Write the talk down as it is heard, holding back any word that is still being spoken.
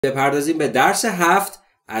بپردازیم به درس 7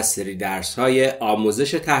 از سری درسهای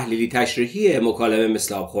آموزش تحلیلی تشریحی مکالمه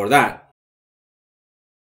مثل آب خوردن.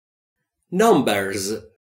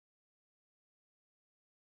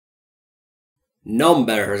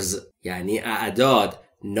 Numbers یعنی اعداد.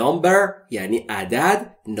 Number یعنی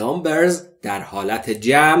عدد. Numbers در حالت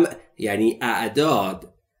جمع یعنی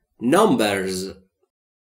اعداد.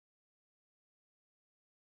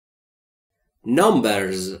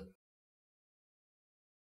 Numbers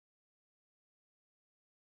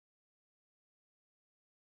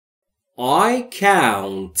I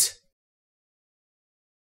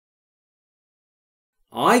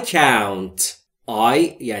count.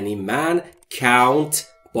 I یعنی من. count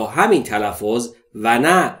با همین تلفظ و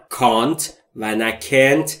نه can't و نه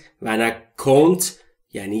can't و نه count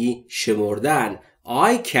یعنی شمردن.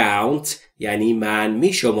 I count یعنی من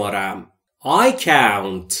می شمارم. I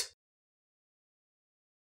count.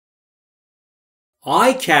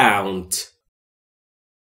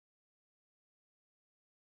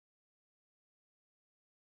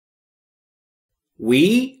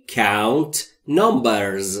 We count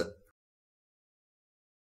numbers.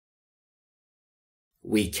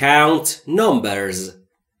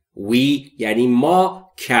 We یعنی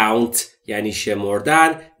ما. count یعنی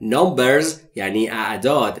شمردن. numbers یعنی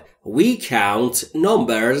اعداد. We count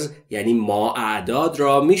numbers یعنی ما اعداد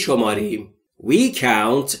را می شماریم. We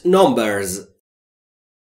count numbers.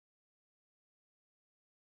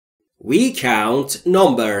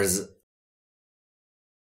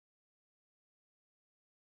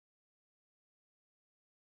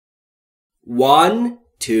 1,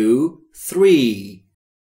 2, 3.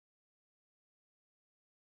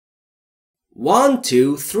 1,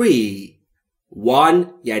 2, 3. 1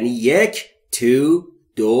 یعنی یک. 2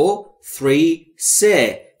 دو. 3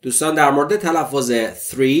 سه. دوستان در مورد تلفظ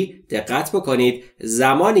 3 دقت بکنید.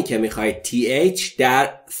 زمانی که میخواید th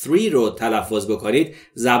در 3 رو تلفظ بکنید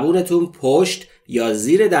زبونتون پشت یا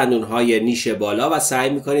زیر دندونهای نیش بالا و سعی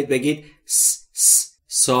میکنید بگید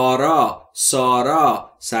سارا.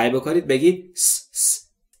 سعی بکنید بگید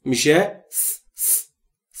میشه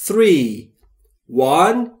 3. 1,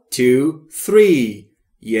 2, 3.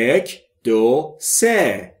 1 2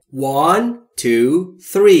 3. 1, 2,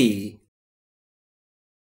 3.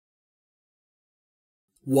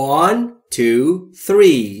 1, 2,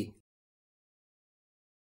 3.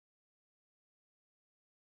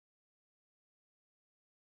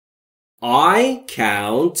 I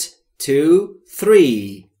count 2,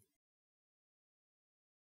 3.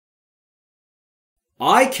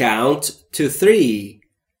 I count to 3.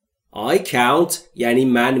 I count یعنی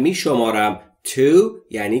من می شمارم. 2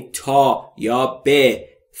 یعنی تا یا به.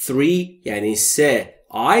 3 یعنی سه.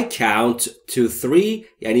 I count to 3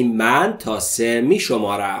 یعنی من تا سه می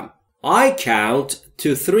شمارم. I count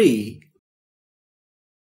to 3.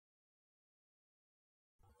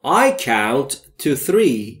 I count to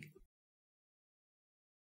 3.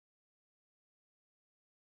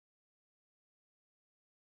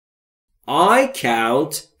 I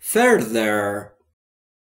count further.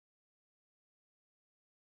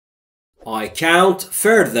 I count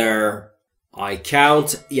further. I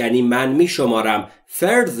count یعنی من می شمارم.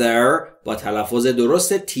 further با تلفظ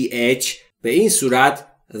درست th به این صورت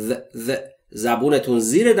زبونتون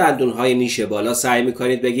زیر دندونهای نیش بالا سعی می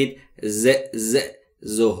کنید بگید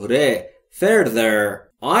زهره. further.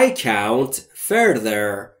 I count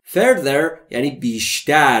further. further یعنی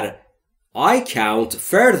بیشتر. I count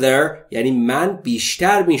further یعنی من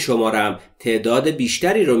بیشتر می شمارم. تعداد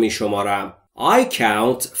بیشتری رو می شمارم. I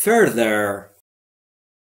count further.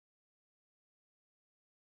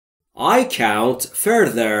 I count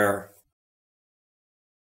further.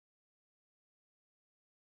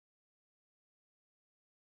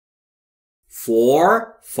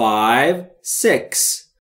 4, 5, 6.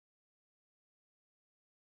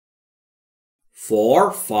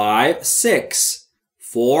 4, 5, 6.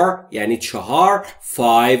 4 یعنی 4.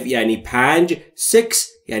 5 یعنی 5. 6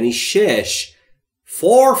 یعنی 6.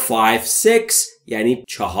 4, 5, 6 یعنی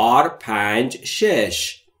 4, 5,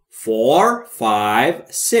 6. 4,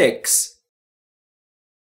 5, 6.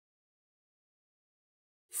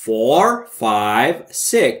 4, 5,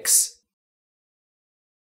 6.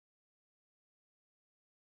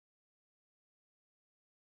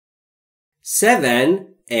 7,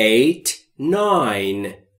 8,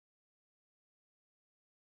 9.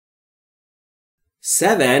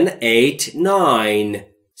 7, 8,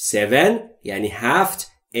 9. 7 یعنی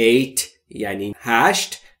 7. 8 یعنی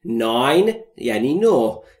 8. 9 یعنی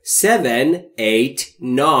 9. 7, 8,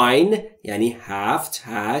 9 یعنی 7,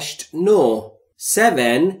 8, 9. 7,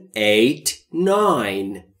 8,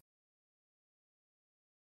 9.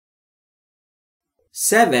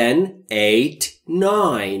 7, 8,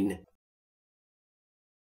 9.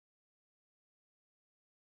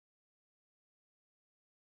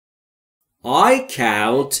 I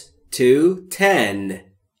count to 10.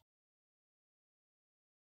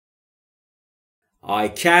 I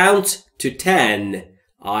count to 10.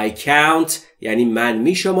 I count یعنی من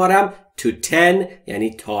می شمارم. To 10 یعنی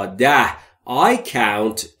تا 10. I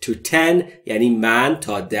count to 10 یعنی من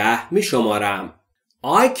تا 10 می شمارم.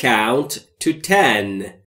 I count to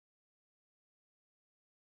 10.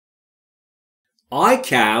 I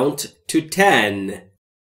count to 10.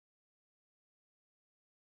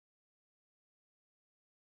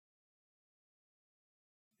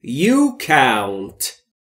 You count.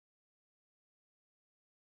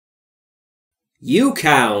 You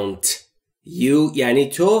count. You یعنی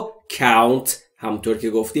تو. Count همطور که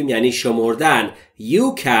گفتیم یعنی شمردن.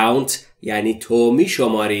 You count یعنی تو می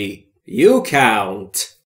شماری. You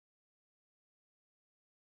count.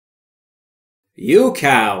 You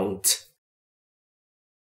count.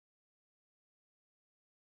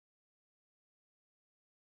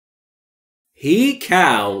 He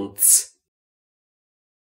counts.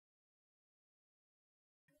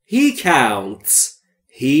 He counts.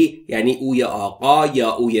 He یعنی اوی آقا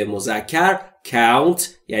یا اوی مذکر. count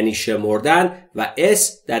یعنی شمردن و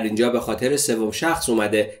اس در اینجا به خاطر سوم شخص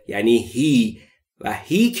اومده یعنی he و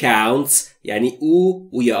he counts یعنی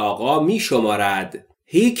اوی آقا می شمارد.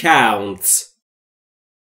 He counts.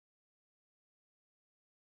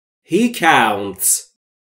 He counts.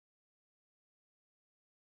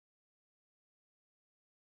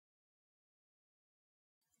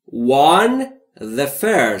 One the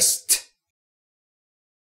first.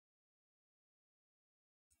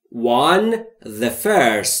 One the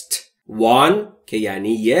first. One که یعنی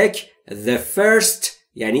یک. The first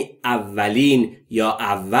یعنی اولین یا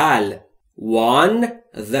اول. One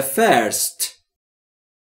the first.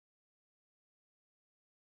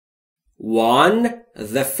 One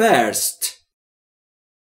the first.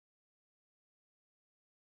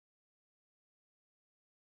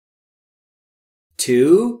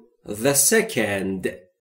 Two the second.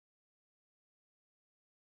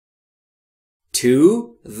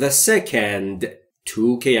 Two the second.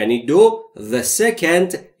 Two که یعنی دو. The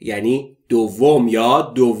second یعنی دوم یا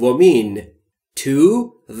دومین.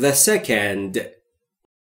 Two the second.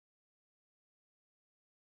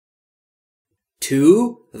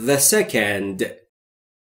 Two the second.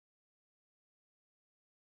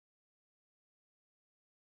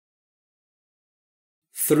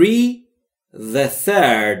 Three the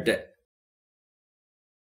third.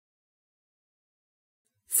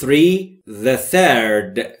 Three the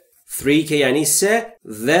third. Three که یعنی سه.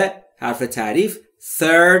 The حرف تعریف.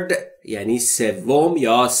 Third یعنی سوم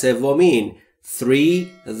یا سومین. Three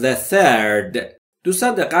the third.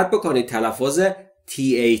 دوستان دقت بکنید تلفظ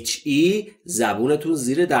THE زبونتون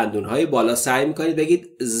زیر دندونهای بالا سعی میکنید بگید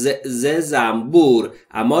ز زنبور،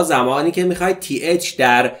 اما زمانی که میخواید TH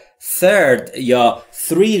در third یا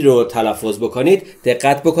three رو تلفظ بکنید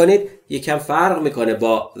دقت بکنید یکم فرق میکنه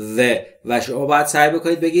با the و شما باید سعی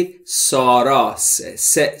بکنید بگید سارا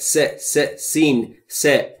س سین س.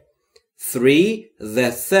 three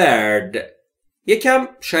the third. یکم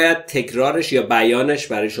شاید تکرارش یا بیانش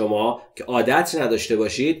برای شما که عادت نداشته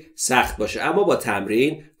باشید سخت باشه، اما با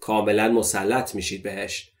تمرین کاملا مسلط میشید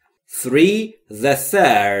بهش. three the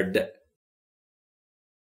third.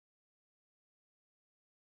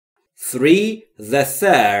 Three the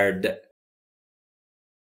third.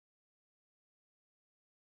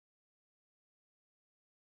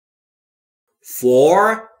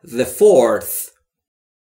 Four the fourth.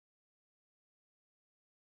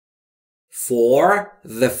 Four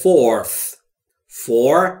the fourth.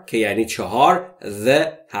 Four که یعنی چهار. The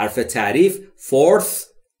حرف تعریف. Fourth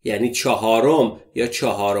یعنی چهارم یا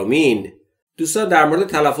چهارمین. دوستان در مورد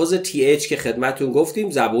تلفظ TH که خدمتون گفتیم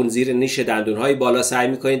زبون زیر نیش دندونهای بالا سعی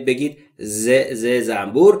میکنید بگید ز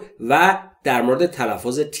زنبور، و در مورد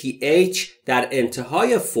تلفظ TH در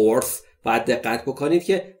انتهای fourth باید دقت بکنید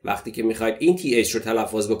که وقتی که میخواید این TH رو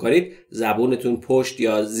تلفظ بکنید زبونتون پشت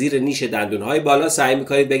یا زیر نیش دندونهای بالا سعی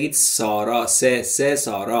میکنید بگید سارا س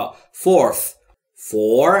سارا. fourth.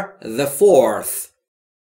 Four the fourth.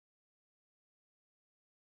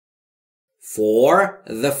 Four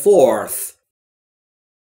the fourth.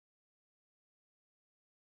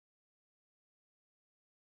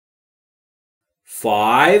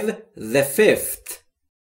 Five the fifth.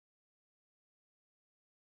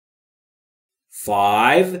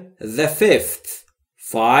 Five the fifth.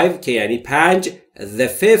 Five که یعنی پنج. The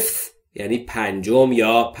fifth یعنی پنجم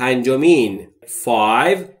یا پنجمین.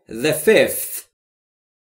 Five the fifth.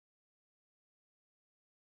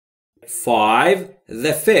 Five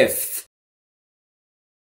the fifth.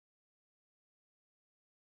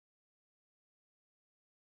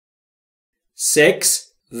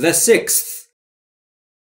 6 the sixth.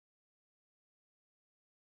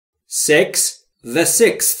 6 the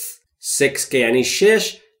sixth. 6 که یعنی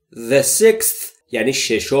 6. The sixth یعنی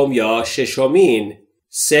ششم یا ششمین.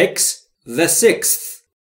 6 the sixth.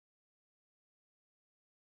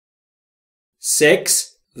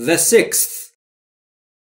 6 the sixth.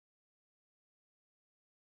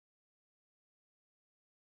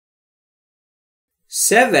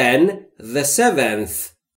 7 the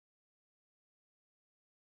seventh.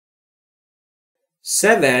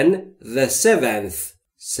 7 the seventh.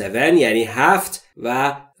 7 یعنی 7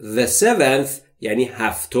 و the seventh یعنی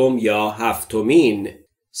هفتم یا هفتمین.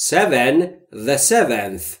 7 the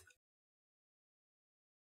seventh.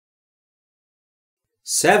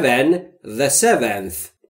 7 the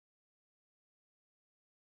seventh.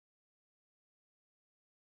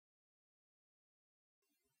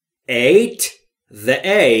 8 the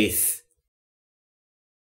eighth.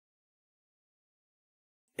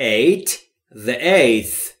 8 the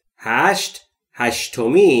eighth. 8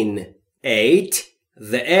 هشتمین. 8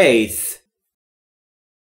 the eighth.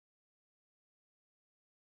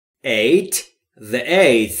 8 the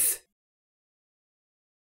eighth.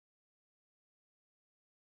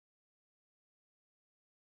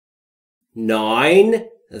 9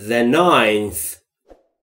 the ninth.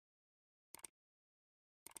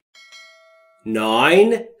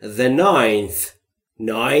 9 the ninth.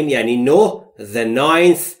 9 یعنی 9. The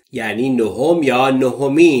ninth یعنی نهم یا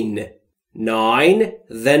نهمین. 9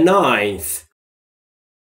 the ninth.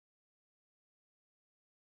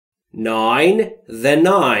 9 the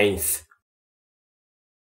ninth.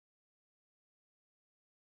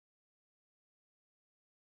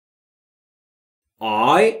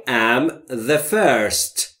 'I am the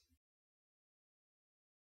first.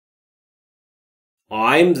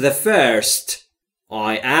 I'm the first.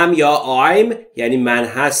 I am یا I'm یعنی من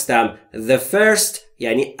هستم. The first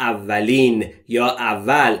یعنی اولین یا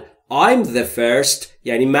اول. I'm the first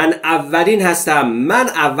یعنی من اولین هستم. من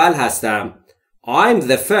اول هستم. I'm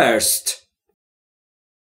the first.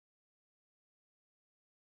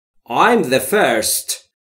 I'm the first.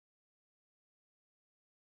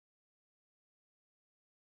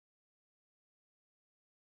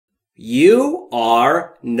 You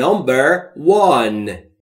are number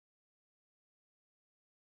one.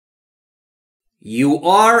 You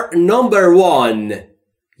are number one.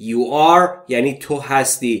 You are یعنی تو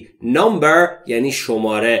هستی. Number یعنی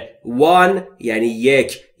شماره. One یعنی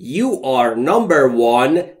یک. You are number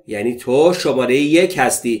one یعنی تو شماره یک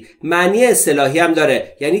هستی. معنی اصطلاحی هم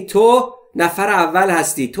داره. یعنی تو نفر اول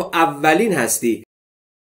هستی. تو اولین هستی.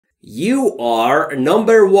 You are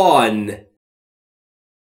number one.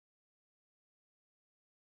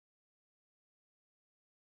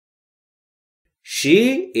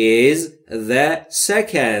 She is the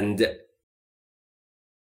second.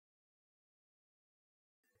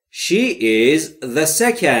 She is the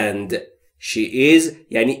second. She is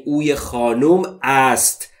یعنی اوی خانم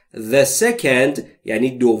است. The second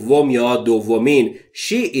یعنی دوم یا دومین.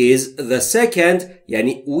 She is the second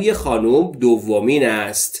یعنی اوی خانم دومین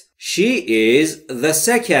است. She is the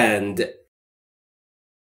second.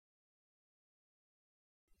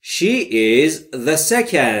 She is the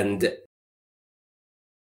second.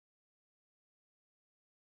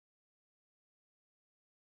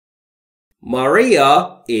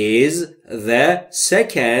 Maria is the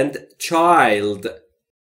second child.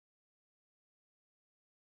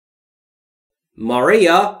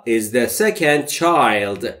 Maria is the second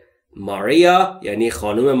child. Maria یعنی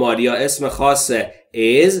خانم ماریا اسم خاصه.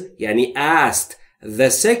 Is یعنی است. The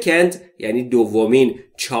second یعنی دومین.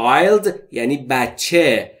 Child یعنی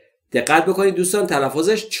بچه. دقت بکنید دوستان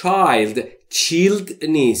تلفظش child. Child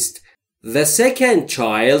نیست. The second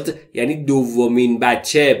child یعنی دومین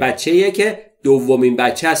بچه. بچه‌ایه که دومین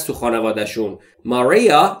بچه است تو خانواده‌شون.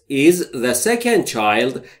 Maria is the second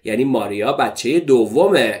child یعنی ماریا بچه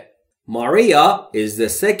دومه. Maria is the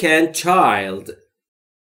second child.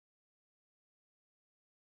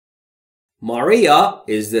 Maria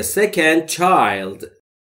is the second child.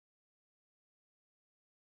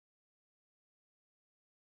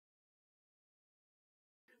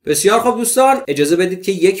 بسیار خوب دوستان، اجازه بدید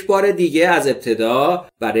که یک بار دیگه از ابتدا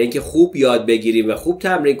برای اینکه خوب یاد بگیریم و خوب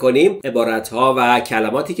تمرین کنیم عبارت‌ها و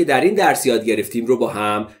کلماتی که در این درس یاد گرفتیم رو با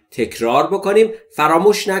هم تکرار بکنیم.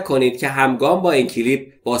 فراموش نکنید که همگام با این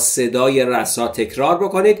کلیپ با صدای رسا تکرار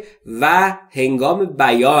بکنید و هنگام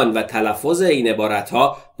بیان و تلفظ این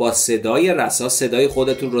عبارت‌ها با صدای رسا صدای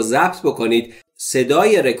خودتون رو ضبط بکنید.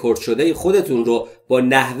 صدای رکورد شده خودتون رو با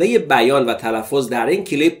نحوه بیان و تلفظ در این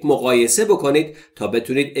کلیپ مقایسه بکنید تا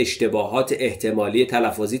بتونید اشتباهات احتمالی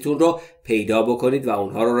تلفظیتون رو پیدا بکنید و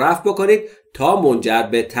اونها رو رفع بکنید تا منجر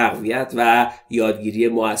به تقویت و یادگیری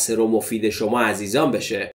مؤثر و مفید شما عزیزان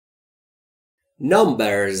بشه.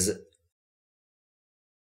 Numbers.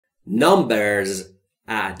 Numbers.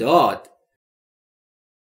 اعداد.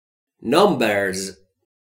 Numbers.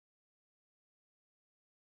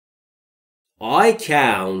 I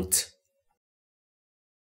count.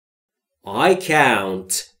 I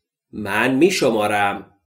count. من می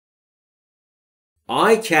شمارم.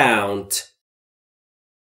 I count.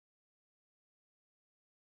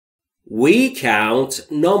 We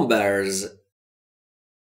count numbers.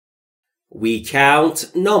 We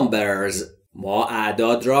count numbers. ما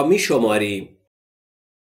اعداد را می شماریم.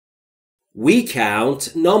 We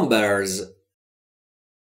count numbers.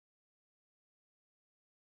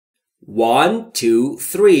 1, 2,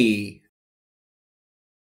 3.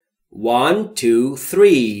 1, 2,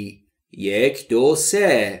 3. 1, 2,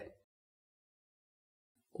 3.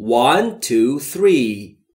 1, 2,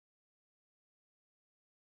 3.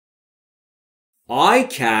 I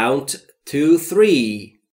count 2,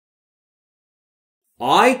 3.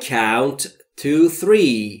 I count 2,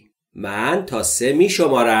 3. من تا 3 می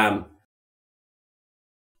شمارم.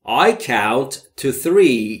 I count to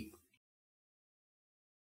 3.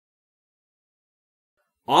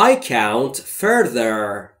 I count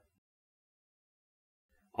further.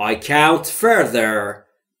 I count further.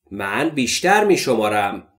 من بیشتر می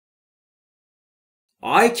شمارم.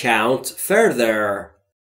 I count further.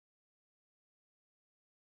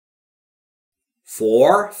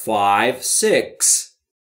 4, 5, 6.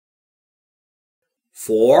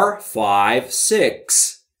 4, 5,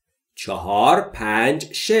 6. 4,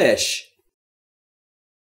 5, 6.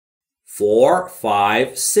 4,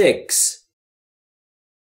 5, 6.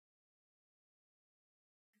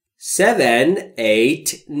 7,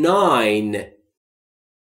 8, 9.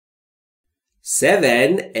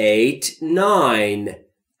 7, 8, 9.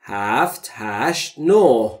 7, 8,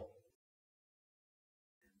 9.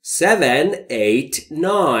 7, 8,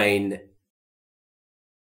 9.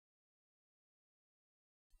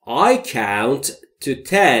 I count to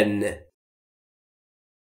 10.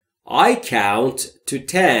 I count to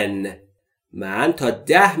 10. من تا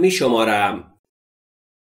 10 می شمارم.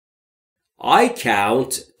 I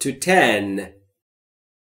count to 10.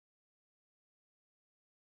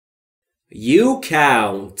 You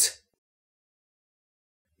count.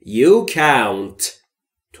 You count.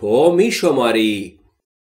 تو می شماری.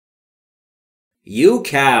 You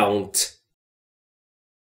count.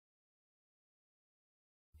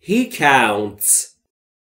 He counts.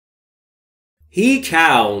 He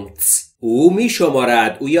counts. او می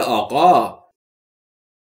شمارد. اوی آقا.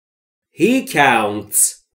 He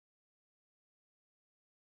counts.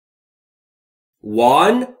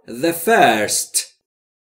 1, the first.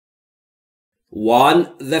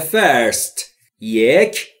 1, the first.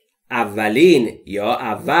 1, اولین یا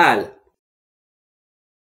اول.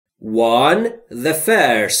 1, the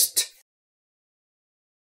first.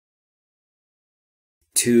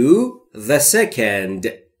 2, the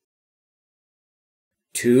second.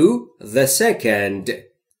 2, the second.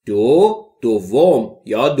 دوم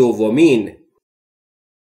یا دومین.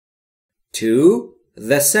 2,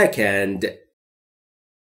 the second.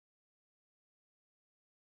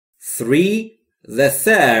 3, the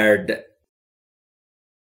third.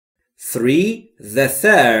 3, the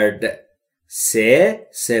third.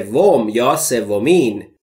 سوم یا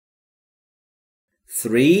سومین.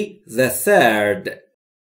 3, the third.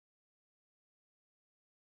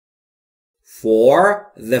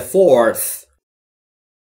 4, the fourth.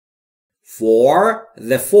 4,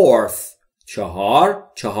 the fourth.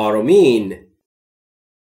 چهارمین.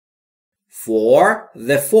 4,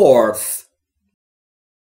 the fourth.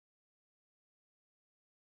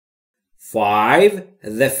 5,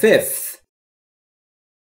 the fifth.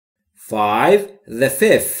 5, the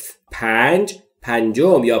fifth.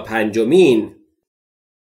 پنجم یا پنجمین.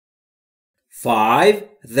 5,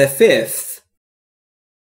 the fifth.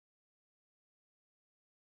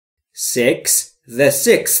 6, the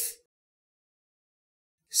sixth.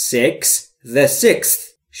 6, the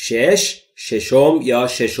sixth. ششم یا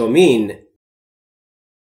ششمین.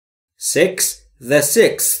 6, the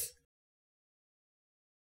sixth.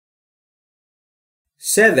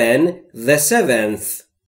 7, the seventh.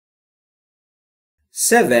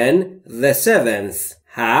 7, the seventh.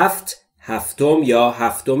 هفتم یا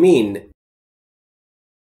هفتمین.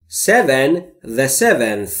 7, the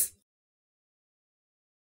seventh.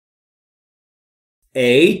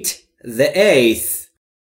 8, the eighth.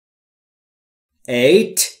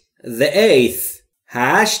 8 the 8th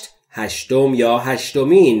 8 هشتم یا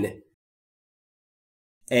هشتمین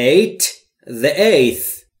 8 the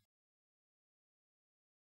 8th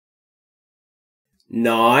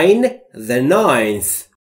 9 the 9th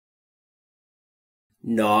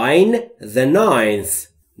 9 the 9th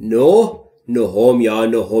نهم یا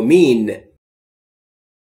نهمین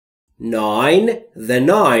 9 the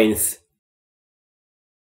 9th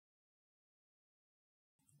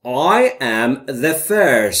I am the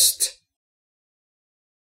first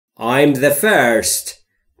I'm the first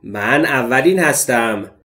من اولین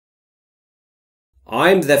هستم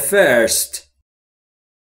I'm the first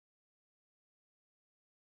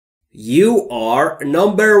You are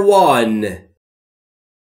number one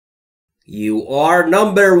You are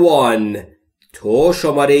number one تو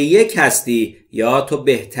شماره یک هستی یا تو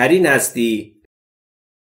بهترین هستی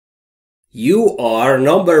You are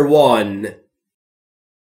number one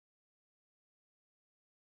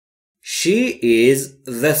She is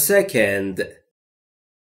the second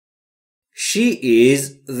She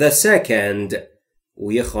is the second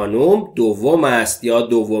اوی خانم دوم است یا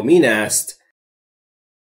دومین است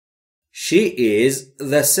She is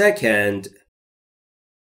the second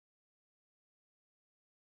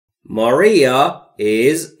Maria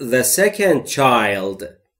is the second child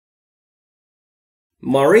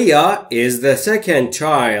Maria is the second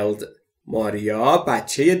child ماریا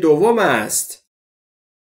بچه دوم است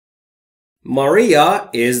Maria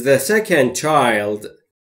is the second child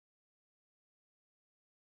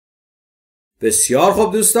بسیار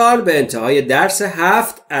خوب دوستان به انتهای درس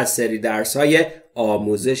 7 از سری درسهای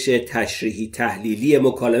آموزش تشریحی تحلیلی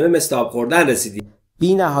مکالمه مثل آب خوردن رسیدیم.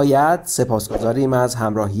 بی نهایت سپاسگزاریم از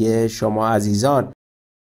همراهی شما عزیزان.